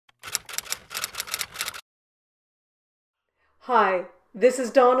Hi, this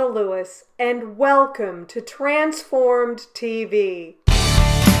is Donna Lewis, and welcome to Transformed TV.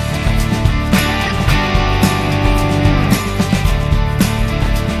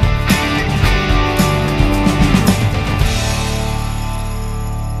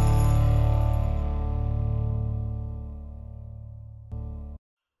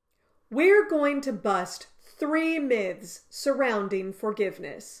 We're going to bust 3 myths surrounding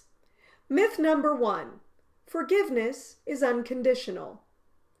forgiveness. Myth number 1. Forgiveness is unconditional.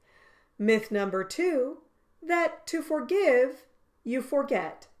 Myth number 2, that to forgive, you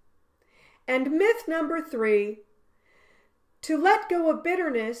forget. And myth number 3, to let go of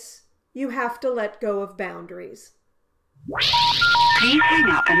bitterness, you have to let go of boundaries. Please hang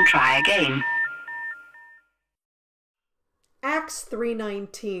up and try again. Acts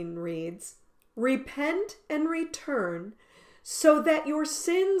 3:19 reads, "Repent and return, so that your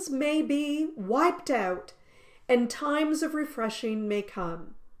sins may be wiped out, and times of refreshing may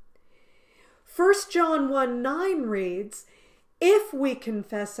come." 1 John 1:9 reads, "If we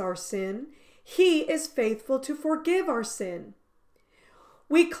confess our sin, he is faithful to forgive our sin."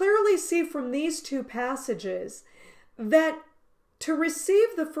 We clearly see from these two passages that to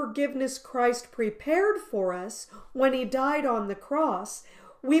receive the forgiveness Christ prepared for us when he died on the cross,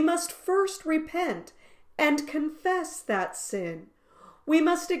 we must first repent and confess that sin. We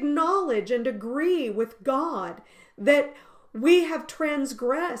must acknowledge and agree with God that we have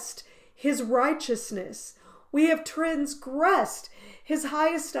transgressed his righteousness. We have transgressed his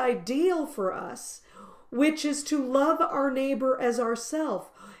highest ideal for us, which is to love our neighbor as ourselves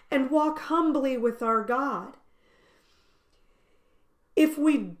and walk humbly with our God. If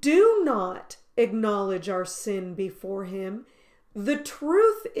we do not acknowledge our sin before him, the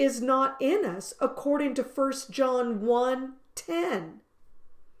truth is not in us, according to 1 John 1:10.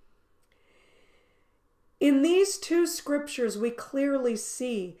 In these two scriptures, we clearly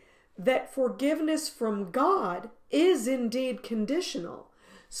see that forgiveness from God is indeed conditional.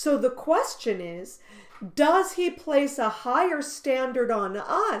 So the question is, does he place a higher standard on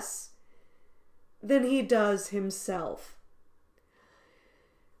us than he does himself?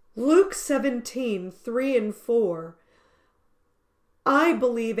 Luke 17:3 and 4, I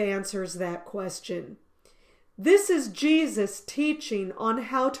believe answers that question. This is Jesus teaching on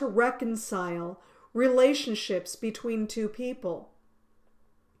how to reconcile relationships between two people.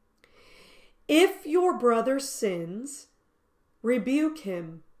 If your brother sins, rebuke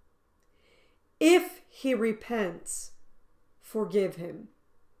him. If he repents, forgive him.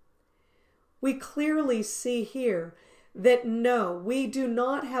 We clearly see here that no, we do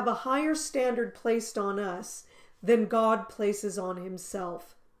not have a higher standard placed on us than God places on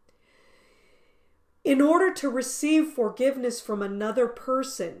himself. In order to receive forgiveness from another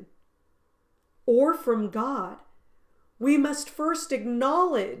person or from God, we must first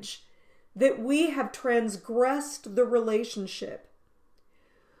acknowledge that we have transgressed the relationship.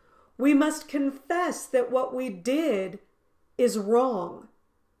 We must confess that what we did is wrong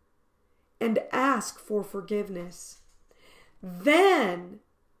and ask for forgiveness. Then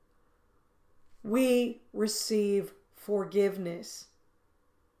we receive forgiveness.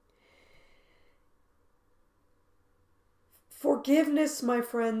 Forgiveness, my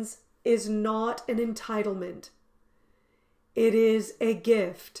friends, is not an entitlement. It is a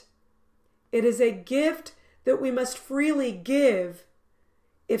gift. It is a gift that we must freely give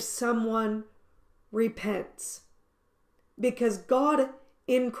if someone repents. Because God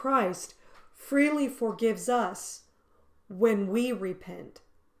in Christ freely forgives us when we repent.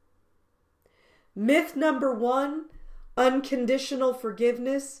 Myth number 1, unconditional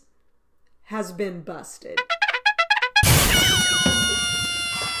forgiveness, has been busted.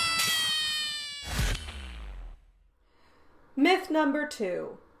 Myth number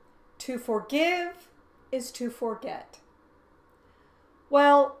 2, to forgive is to forget.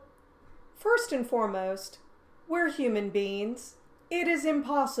 Well, first and foremost, we're human beings. It is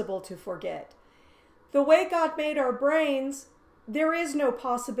impossible to forget. The way God made our brains, there is no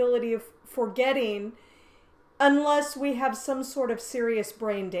possibility of forgetting unless we have some sort of serious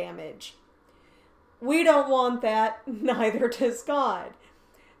brain damage. We don't want that, neither does God.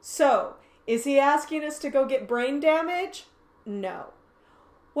 So, is he asking us to go get brain damage? No.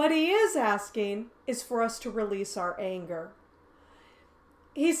 What he is asking is for us to release our anger.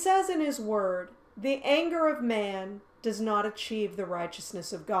 He says in his word, the anger of man does not achieve the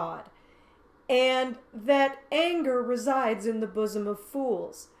righteousness of God, and that anger resides in the bosom of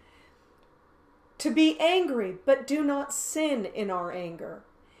fools. To be angry, but do not sin in our anger.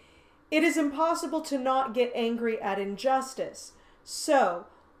 It is impossible to not get angry at injustice. So,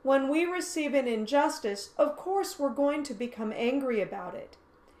 when we receive an injustice, of course we're going to become angry about it.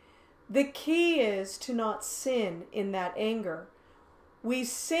 The key is to not sin in that anger. We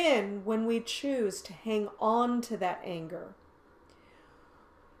sin when we choose to hang on to that anger.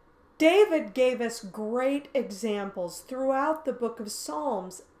 David gave us great examples throughout the book of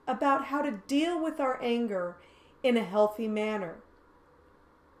Psalms about how to deal with our anger in a healthy manner.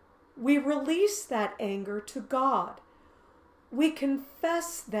 We release that anger to God. We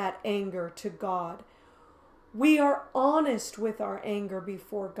confess that anger to God. We are honest with our anger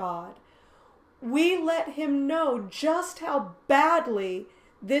before God. We let Him know just how badly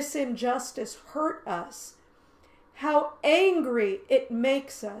this injustice hurt us, how angry it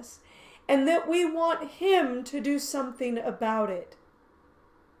makes us, and that we want Him to do something about it.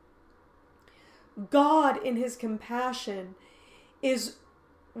 God, in His compassion, is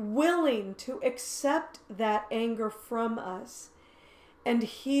willing to accept that anger from us and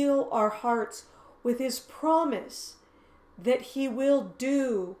heal our hearts with His promise that He will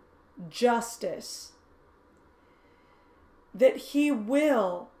do justice, that He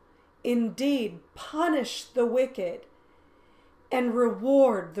will indeed punish the wicked and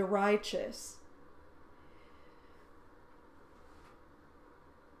reward the righteous.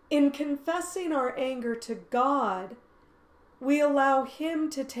 In confessing our anger to God, we allow Him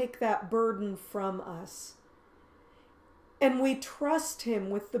to take that burden from us. And we trust Him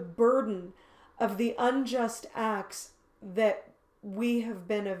with the burden of the unjust acts that we have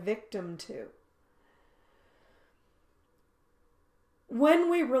been a victim to. When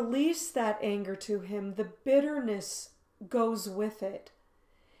we release that anger to Him, the bitterness goes with it,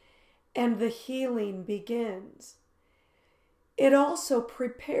 and the healing begins. It also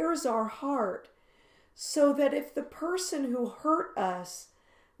prepares our heart so that if the person who hurt us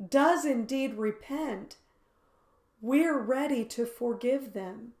does indeed repent, we're ready to forgive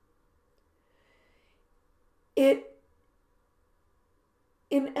them. It,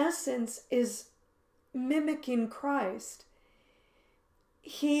 in essence, is mimicking Christ.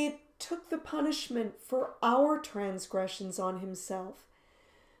 He took the punishment for our transgressions on Himself,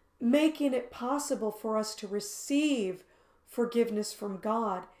 making it possible for us to receive forgiveness from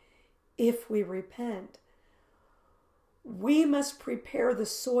God if we repent. We must prepare the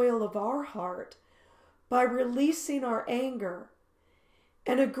soil of our heart by releasing our anger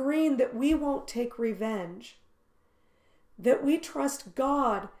and agreeing that we won't take revenge, that we trust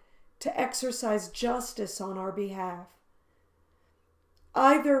God to exercise justice on our behalf,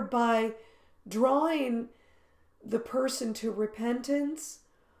 either by drawing the person to repentance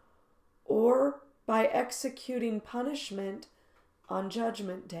or by executing punishment on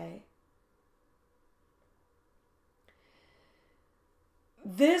Judgment Day.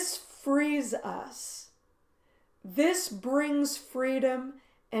 This frees us. This brings freedom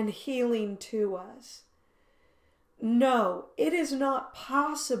and healing to us. No, it is not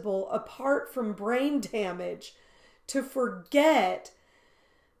possible, apart from brain damage, to forget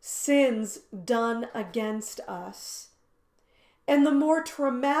sins done against us. And the more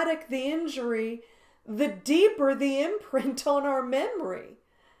traumatic the injury, the deeper the imprint on our memory.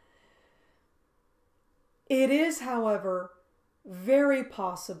 It is, however, very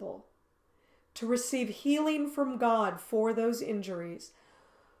possible to receive healing from God for those injuries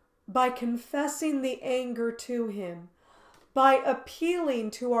by confessing the anger to Him, by appealing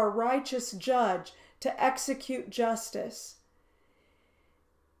to our righteous judge to execute justice,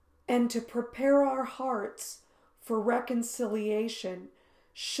 and to prepare our hearts for reconciliation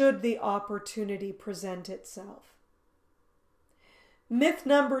should the opportunity present itself. Myth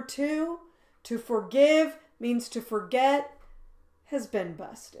number 2, to forgive means to forget, has been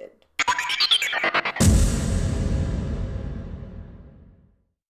busted.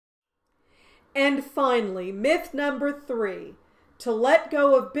 And finally, myth number 3, to let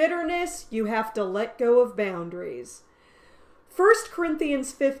go of bitterness, you have to let go of boundaries. 1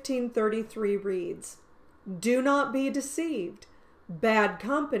 Corinthians 15:33 reads, "Do not be deceived. Bad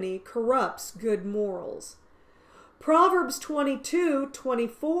company corrupts good morals." Proverbs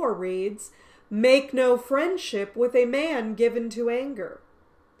 22:24 reads, "Make no friendship with a man given to anger."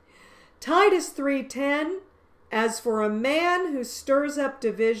 Titus 3:10, "As for a man who stirs up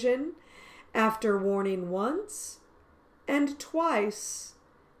division, after warning once and twice,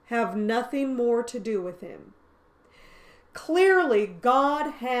 have nothing more to do with him." Clearly,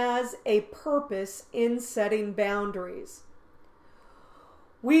 God has a purpose in setting boundaries.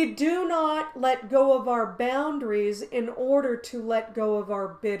 We do not let go of our boundaries in order to let go of our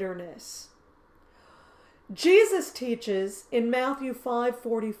bitterness. Jesus teaches in Matthew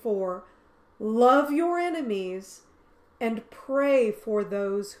 5:44, "Love your enemies and pray for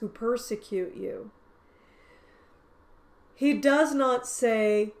those who persecute you. He does not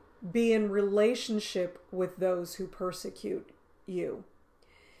say, be in relationship with those who persecute you.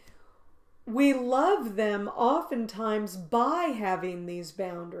 We love them oftentimes by having these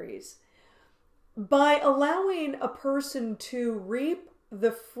boundaries. By allowing a person to reap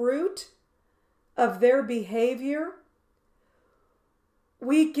the fruit of their behavior,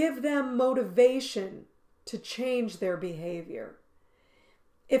 we give them motivation to change their behavior.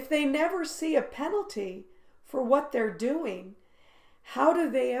 If they never see a penalty for what they're doing, how do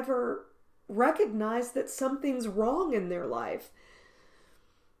they ever recognize that something's wrong in their life?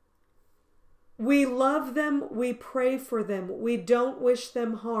 We love them, we pray for them, we don't wish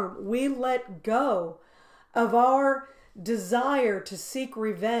them harm. We let go of our desire to seek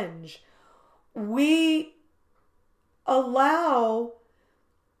revenge. We allow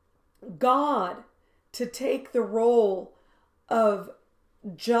God to take the role of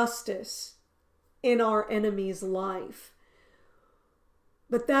justice in our enemy's life.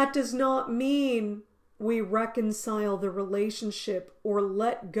 But that does not mean we reconcile the relationship or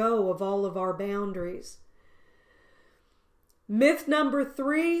let go of all of our boundaries. Myth number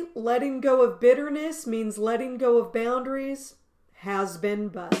 3, letting go of bitterness means letting go of boundaries, has been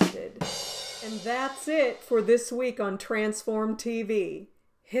busted. And that's it for this week on Transform TV.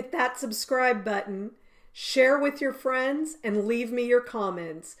 Hit that subscribe button, share with your friends, and leave me your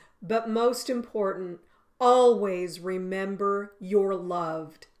comments. But most important, always remember you're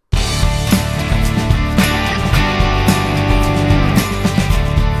loved.